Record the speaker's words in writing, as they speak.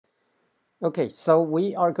Okay, so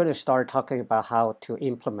we are going to start talking about how to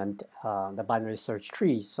implement the binary search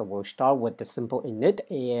tree. So we'll start with the simple init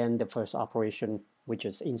and the first operation, which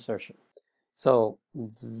is insertion. So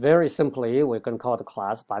very simply, we're going to call the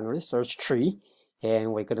class binary search tree,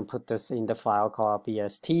 and we're going to put this in the file called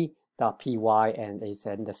bst.py, and it's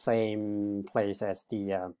in the same place as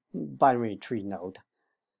the binary tree node.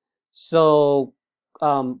 So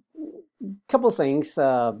couple things,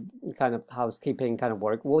 kind of housekeeping kind of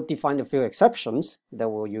work. We'll define a few exceptions that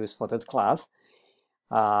we'll use for this class.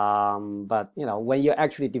 But when you're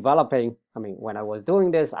actually developing, I mean, when I was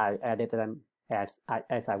doing this, I added them as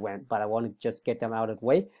I went, but I want to just get them out of the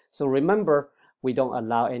way. So remember, we don't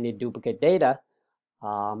allow any duplicate data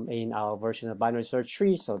in our version of binary search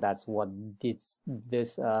tree. So that's what this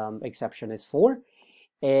exception is for.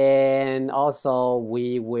 And also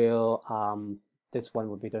we will, this one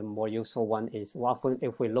would be the more useful one, is often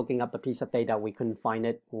if we're looking up a piece of data, we couldn't find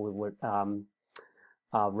it, we would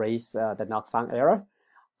raise the not found error.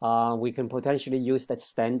 We can potentially use that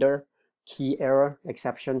standard key error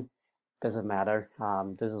exception. Doesn't matter.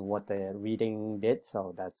 This is what the reading did,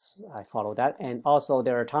 so I follow that. And also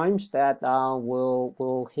there are times that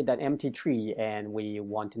we'll hit an empty tree and we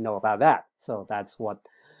want to know about that. So that's what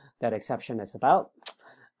that exception is about.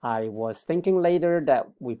 I was thinking later that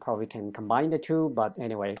we probably can combine the two, but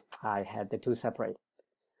anyway, I had the two separate.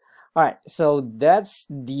 All right, so that's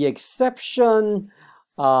the exception.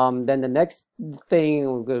 Then the next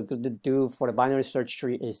thing we're going to do for the binary search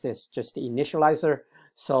tree is just the initializer.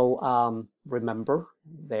 So remember,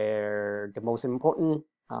 the most important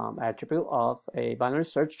attribute of a binary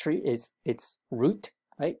search tree is its root,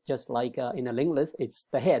 right? Just like in a linked list, it's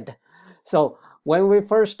the head. So when we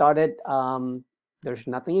first started, there's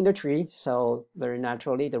nothing in the tree, so very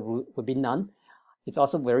naturally the root would be none. It's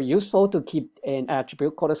also very useful to keep an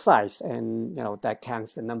attribute called a size, and that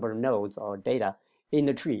counts the number of nodes or data in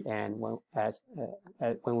the tree. And when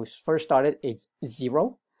we first started, it's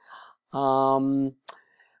 0. For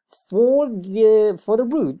the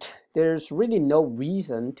root, there's really no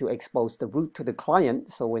reason to expose the root to the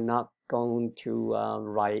client, so we're not going to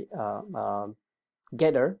write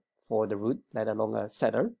getter for the root, let alone a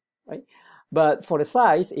setter, right? But for the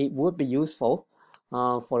size, it would be useful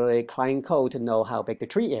for the client code to know how big the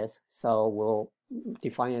tree is. So we'll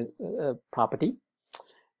define a property,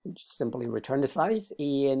 just simply return the size,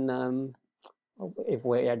 and if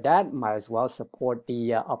we're at that, might as well support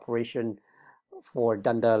the operation for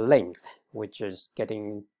dunder length, which is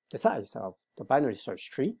getting the size of the binary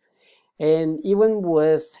search tree. And even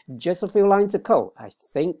with just a few lines of code, I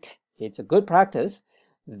think it's a good practice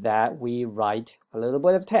that we write a little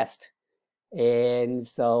bit of test. And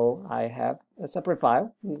so I have a separate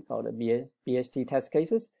file called the BST test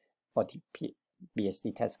cases, or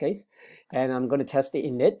BST test case, and I'm going to test the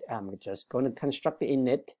init. I'm just going to construct the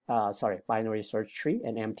init, binary search tree,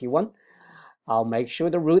 an empty one. I'll make sure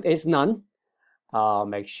the root is none. I'll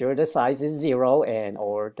make sure the size is 0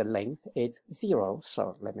 or the length is 0.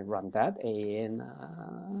 So let me run that, and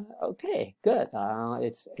okay, good.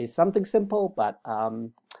 It's something simple, but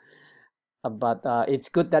it's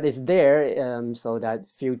good that it's there, so that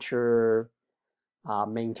future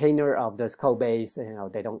maintainer of this code base,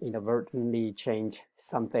 they don't inadvertently change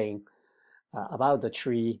something about the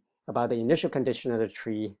tree, about the initial condition of the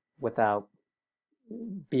tree without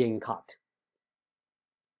being caught.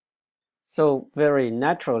 So very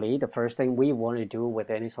naturally, the first thing we want to do with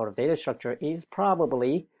any sort of data structure is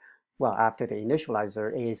probably, well, after the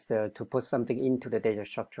initializer, is to put something into the data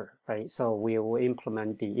structure, right? So we will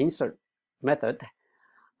implement the insert method.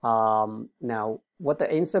 Now, what the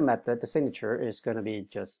insert method, the signature, is going to be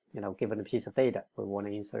just, given a piece of data we want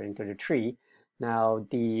to insert into the tree. Now,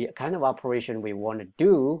 the kind of operation we want to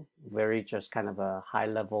do, very just kind of a high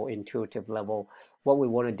level, intuitive level, what we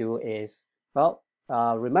want to do is, well,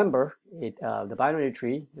 remember, the binary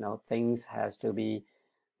tree, things has to be,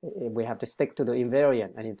 we have to stick to the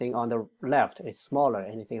invariant. Anything on the left is smaller,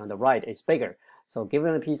 anything on the right is bigger. So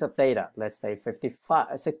given a piece of data, let's say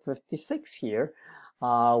 56 here,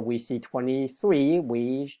 we see 23,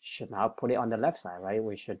 we should not put it on the left side, right?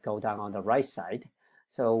 We should go down on the right side.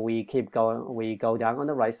 So we keep going, we go down on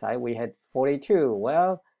the right side, we hit 42.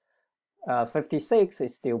 Well, 56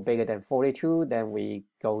 is still bigger than 42, then we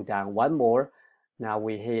go down one more. Now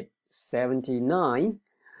we hit 79.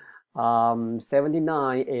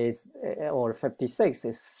 79 is, or 56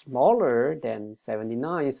 is smaller than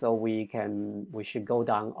 79, so we should go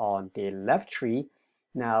down on the left tree.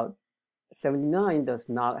 Now 79 does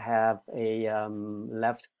not have a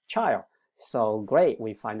left child, so great,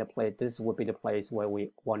 we find a place. This would be the place where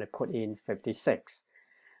we want to put in 56,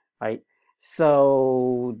 right?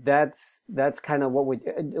 So that's kind of what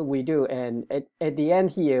we do, and at the end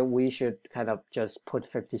here we should kind of just put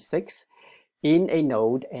 56 in a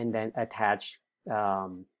node and then attach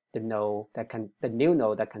the new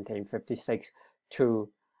node that contains 56 to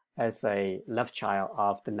as a left child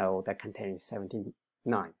of the node that contains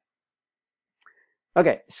 79.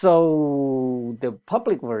 Okay, so the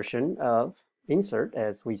public version of insert,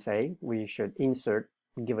 as we say, we should insert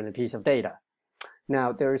given a piece of data.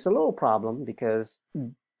 Now there is a little problem because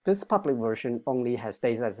this public version only has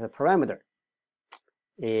data as a parameter.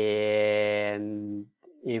 And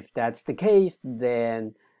if that's the case,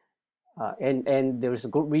 then and there's a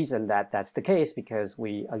good reason that that's the case, because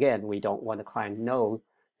we don't want the client to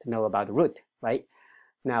know about the root, right?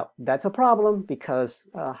 Now that's a problem because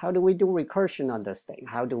how do we do recursion on this thing?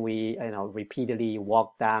 How do we repeatedly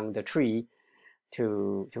walk down the tree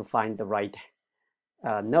to find the right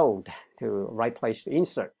node, to right place to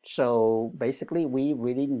insert? So basically we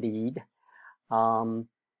really need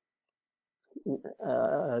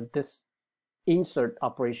this insert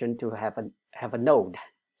operation to have a node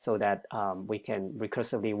so that we can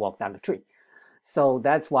recursively walk down the tree. So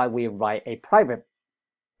that's why we write a private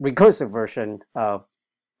recursive version of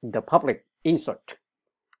the public insert.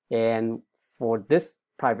 And for this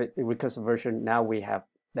private recursive version, now we have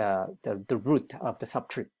the root of the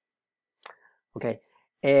subtree. Okay,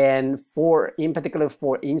 and in particular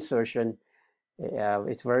for insertion,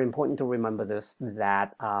 it's very important to remember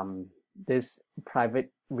that this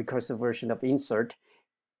private recursive version of insert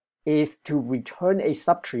is to return a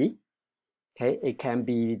subtree. Okay, it can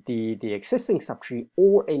be the existing subtree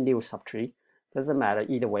or a new subtree. Doesn't matter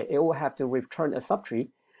either way. It will have to return a subtree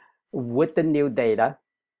with the new data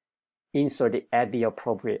inserted at the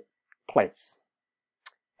appropriate place.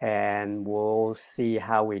 And we'll see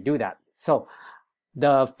how we do that. So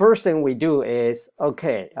the first thing we do is,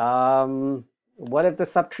 okay, what if the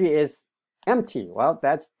subtree is empty? Well,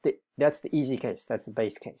 that's the easy case. That's the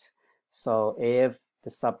base case. So if the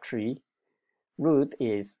subtree root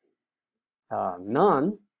is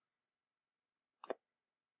none,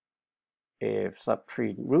 if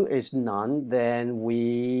subtree root is none, then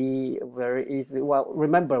we very easily, well,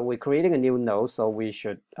 remember we're creating a new node, so we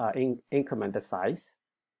should increment the size.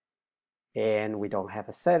 And we don't have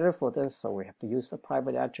a setter for this, so we have to use the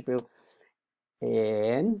private attribute.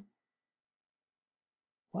 And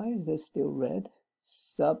why is this still red?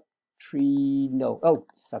 Subtree no. Oh,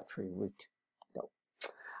 subtree root no.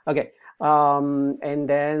 Okay, and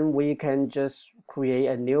then we can just create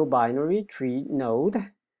a new binary tree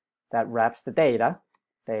node that wraps the data,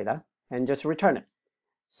 and just return it.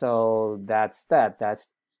 So that's that. That's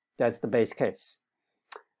the base case.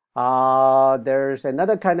 There's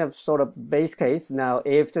another kind of sort of base case. Now,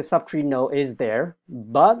 if the subtree node is there,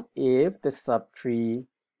 but if the subtree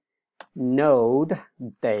node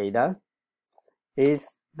data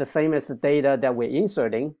is the same as the data that we're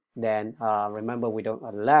inserting, then remember we don't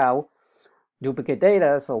allow duplicate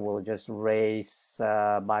data, so we'll just raise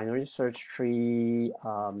binary search tree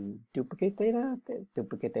duplicate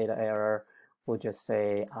data error. We'll just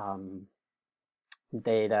say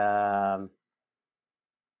data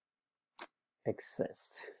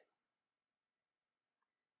exists,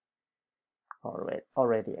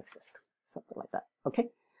 already exists, something like that.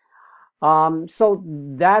 Okay. So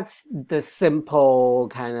that's the simple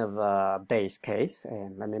kind of base case.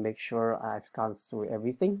 And let me make sure I've gone through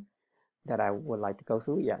everything that I would like to go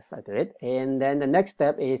through. Yes, I did. And then the next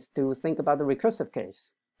step is to think about the recursive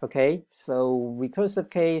case. Okay, so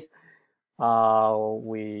recursive case,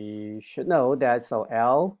 we should know that, so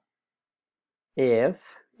L,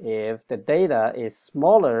 if the data is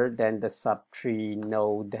smaller than the subtree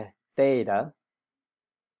node data,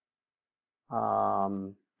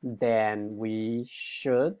 then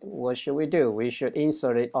what should we do? We should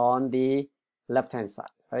insert it on the left-hand side,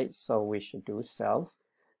 right? So we should do self,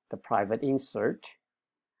 the private insert.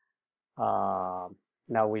 Now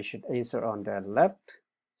we should insert on the left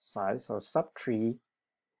side, so subtree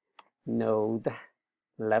node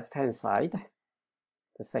left-hand side,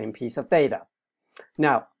 the same piece of data.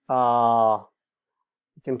 Now,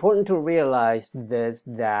 it's important to realize this,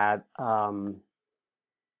 that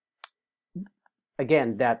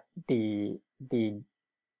again, that the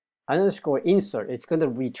underscore insert, it's going to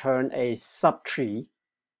return a subtree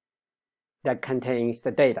that contains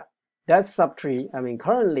the data. That subtree, I mean,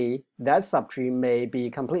 currently that subtree may be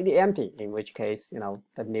completely empty, in which case,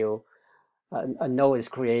 the new a node is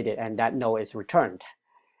created and that node is returned.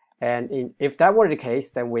 And if that were the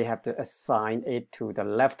case, then we have to assign it to the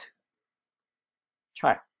left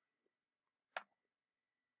child.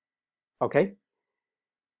 Okay.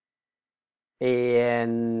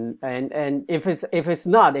 And if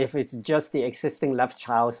it's just the existing left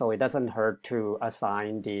child, so it doesn't hurt to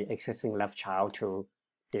assign the existing left child to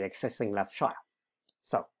the existing left child.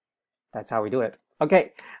 So that's how we do it.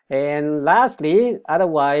 Okay, and lastly,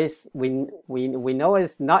 otherwise we know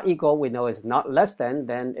it's not equal, we know it's not less than,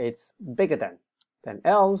 then it's bigger than. Then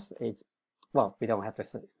else it's, well, we don't have to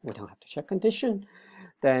check condition.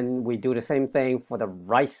 Then we do the same thing for the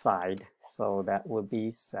right side. So that would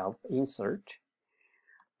be self-insert.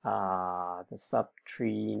 The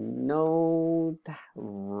subtree node,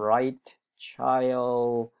 right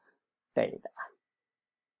child data.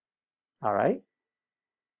 All right.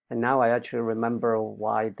 And now I actually remember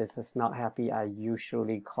why this is not happy. I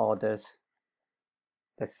usually call this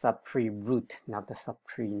the subtree root, not the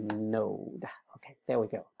subtree node. Okay, there we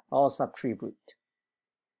go. All subtree root.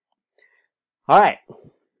 All right.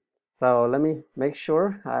 So let me make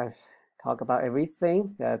sure I've talked about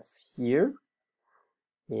everything that's here.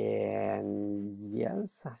 And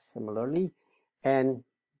yes, similarly, and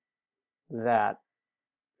that.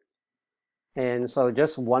 And so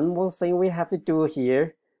just one more thing we have to do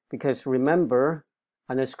here, because remember,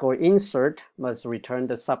 underscore insert must return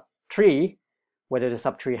the subtree, whether the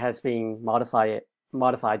subtree has been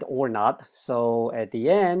modified or not. So at the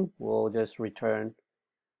end, we'll just return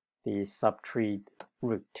the subtree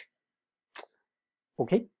root.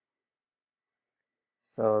 Okay.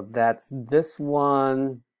 So that's this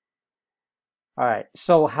one. All right.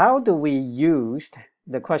 So how do we use,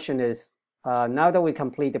 the question is, now that we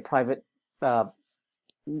complete the private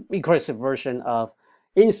recursive version of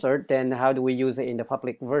insert, then how do we use it in the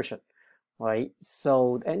public version, right?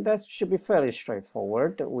 So, and that should be fairly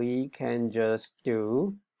straightforward. We can just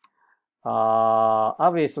do,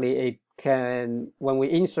 obviously it can, when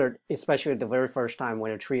we insert, especially the very first time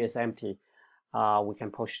when a tree is empty, we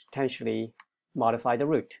can potentially modify the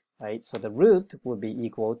root, right? So the root would be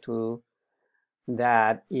equal to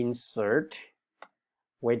that insert.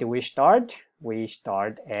 Where do we start? We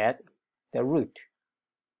start at the root.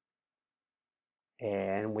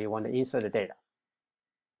 And we want to insert the data.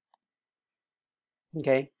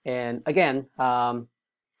 Okay, and again,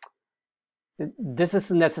 this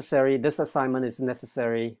is necessary. This assignment is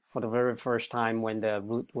necessary for the very first time when the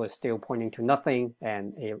root was still pointing to nothing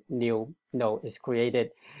and a new node is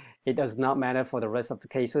created. It does not matter for the rest of the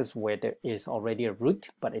cases where there is already a root,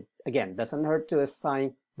 but it, again, doesn't hurt to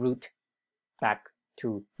assign root back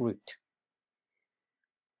to root.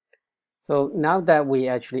 So now that we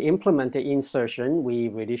actually implement the insertion, we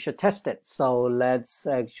really should test it. So let's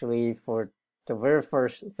actually, for the very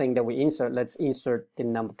first thing that we insert, let's insert the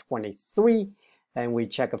number 23 and we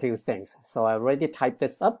check a few things. So I already typed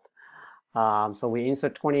this up. So we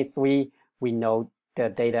insert 23. We know the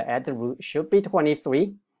data at the root should be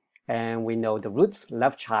 23. And we know the roots,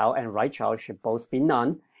 left child and right child, should both be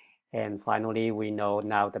none. And finally, we know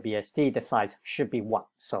now the BST, the size should be 1.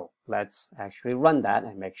 So let's actually run that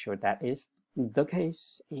and make sure that is the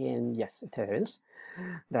case. And yes, it is.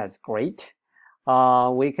 That's great.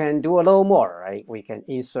 We can do a little more, right? We can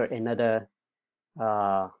insert another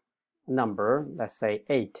number, let's say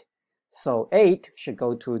 8. So 8 should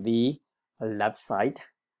go to the left side,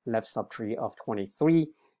 left subtree of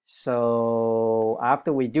 23. So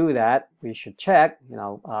after we do that, we should check,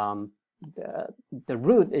 the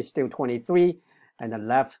root is still 23 and the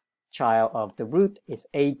left child of the root is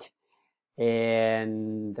 8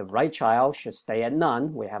 and the right child should stay at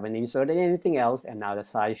none. We haven't inserted anything else, and now the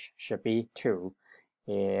size should be 2.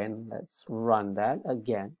 And let's run that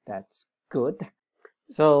again. That's good.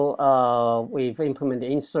 So we've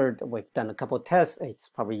implemented insert. We've done a couple of tests. It's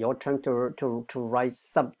probably your turn to write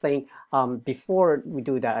something. Before we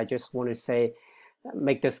do that, I just want to say,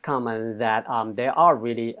 make this comment that there are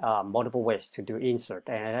really multiple ways to do insert,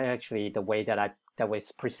 and actually the way that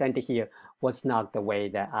was presented here was not the way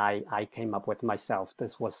that I came up with myself.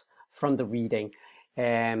 This was from the reading,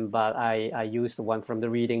 but I used the one from the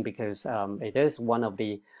reading because it is one of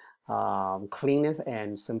the cleanest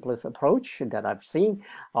and simplest approach that I've seen.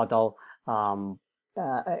 Although the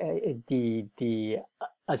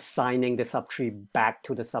assigning the subtree back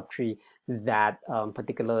to the subtree, that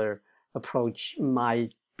particular approach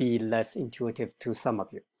might be less intuitive to some of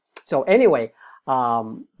you. So anyway,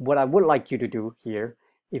 what I would like you to do here,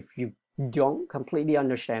 if you don't completely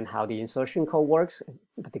understand how the insertion code works,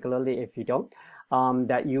 particularly if you don't,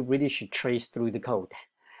 that you really should trace through the code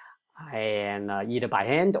and either by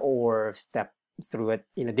hand or step through it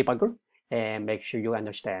in a debugger and make sure you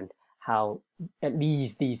understand how at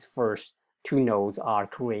least these first 2 nodes are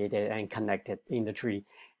created and connected in the tree.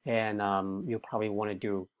 And you probably want to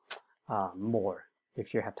do more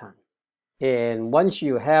if you have time. And once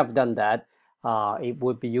you have done that, it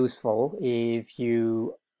would be useful if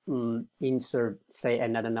you insert, say,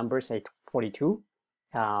 another number, say 42,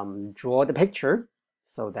 draw the picture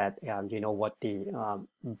so that you know what the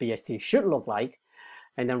BST should look like,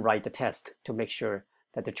 and then write the test to make sure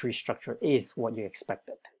that the tree structure is what you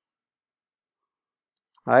expected.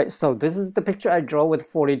 All right, so this is the picture I draw with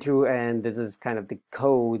 42, and this is kind of the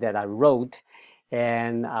code that I wrote.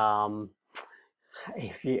 And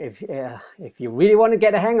if you really want to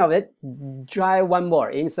get a hang of it, try one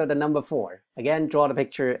more. Insert the number 4. Again, draw the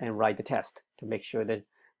picture and write the test to make sure that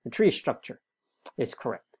the tree structure is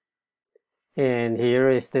correct. And here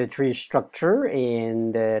is the tree structure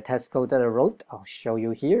in the test code that I wrote. I'll show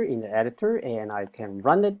you here in the editor, and I can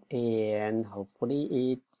run it, and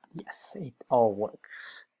hopefully it all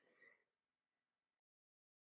works.